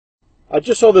I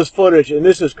just saw this footage, and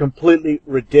this is completely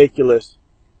ridiculous.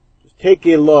 Just take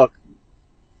a look.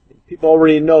 People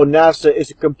already know NASA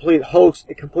is a complete hoax,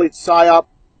 a complete psyop,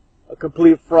 a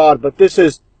complete fraud. But this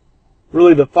is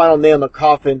really the final nail in the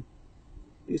coffin.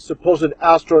 These supposed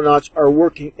astronauts are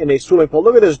working in a swimming pool.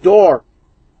 Look at this door.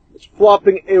 It's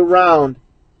flopping around.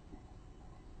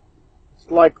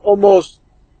 It's like almost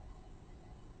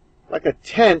like a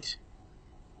tent,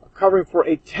 a covering for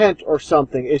a tent or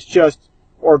something. It's just,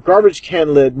 or a garbage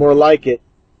can lid, more like it.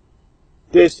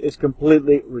 This is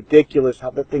completely ridiculous how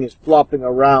that thing is flopping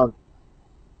around.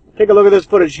 Take a look at this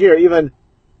footage here, even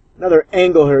another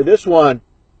angle here. This one,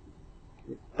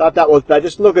 thought that was bad.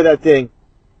 Just look at that thing.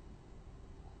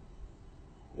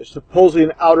 They're supposedly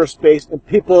in outer space, and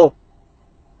people,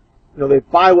 you know, they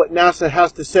buy what NASA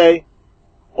has to say.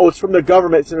 Oh, it's from the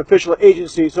government. It's an official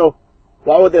agency, so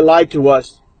why would they lie to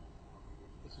us?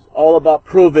 This is all about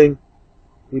proving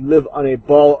we live on a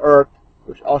ball Earth,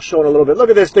 which I'll show in a little bit. Look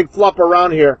at this thing flop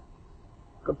around here.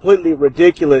 Completely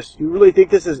ridiculous. You really think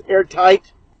this is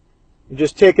airtight? You're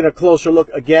just taking a closer look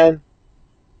again.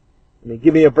 I mean,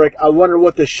 give me a break. I wonder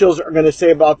what the shills are going to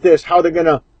say about this. How they're going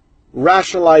to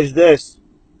rationalize this.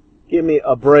 Give me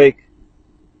a break.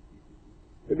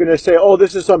 They're going to say, oh,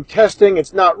 this is some testing.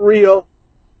 It's not real.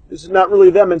 This is not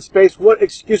really them in space. What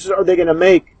excuses are they going to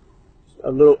make?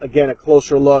 A little, again, a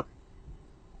closer look.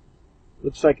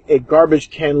 Looks like a garbage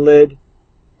can lid.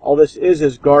 All this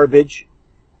is garbage.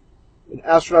 When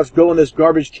astronauts go in this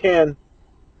garbage can,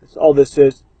 that's all this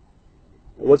is.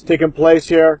 What's taking place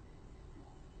here?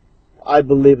 I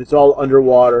believe it's all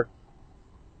underwater.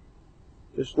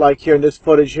 Just like here in this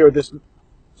footage here, this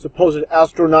supposed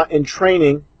astronaut in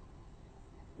training.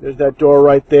 There's that door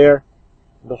right there.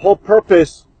 The whole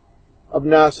purpose of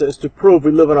NASA is to prove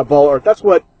we live on a ball Earth. That's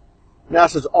what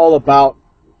NASA's all about.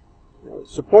 You know, it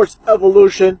supports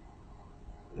evolution.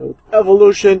 You know, with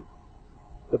evolution,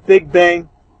 the Big Bang,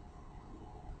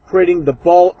 creating the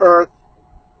ball Earth.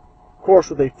 Of course,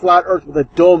 with a flat Earth with a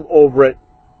dome over it,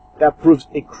 that proves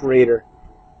a creator.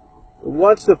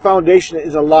 Once the foundation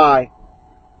is a lie,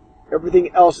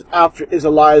 everything else after is a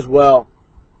lie as well.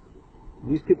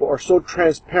 These people are so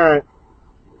transparent.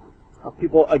 How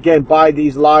people, again, buy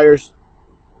these liars,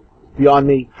 beyond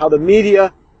me. How the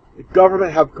media, the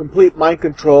government have complete mind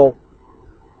control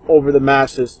over the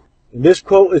masses. And this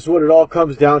quote is what it all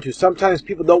comes down to. Sometimes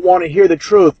people don't want to hear the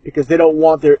truth because they don't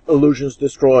want their illusions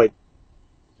destroyed.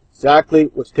 Exactly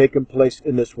what's taking place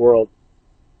in this world.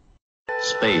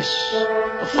 Space,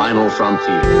 the final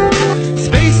frontier.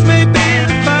 Space may be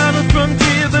the final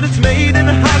frontier, but it's made in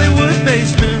a Hollywood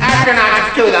basement.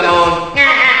 Astronauts to the moon.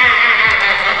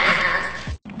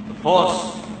 The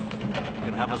Force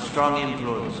can have a strong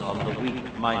influence on the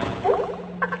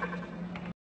weak-minded.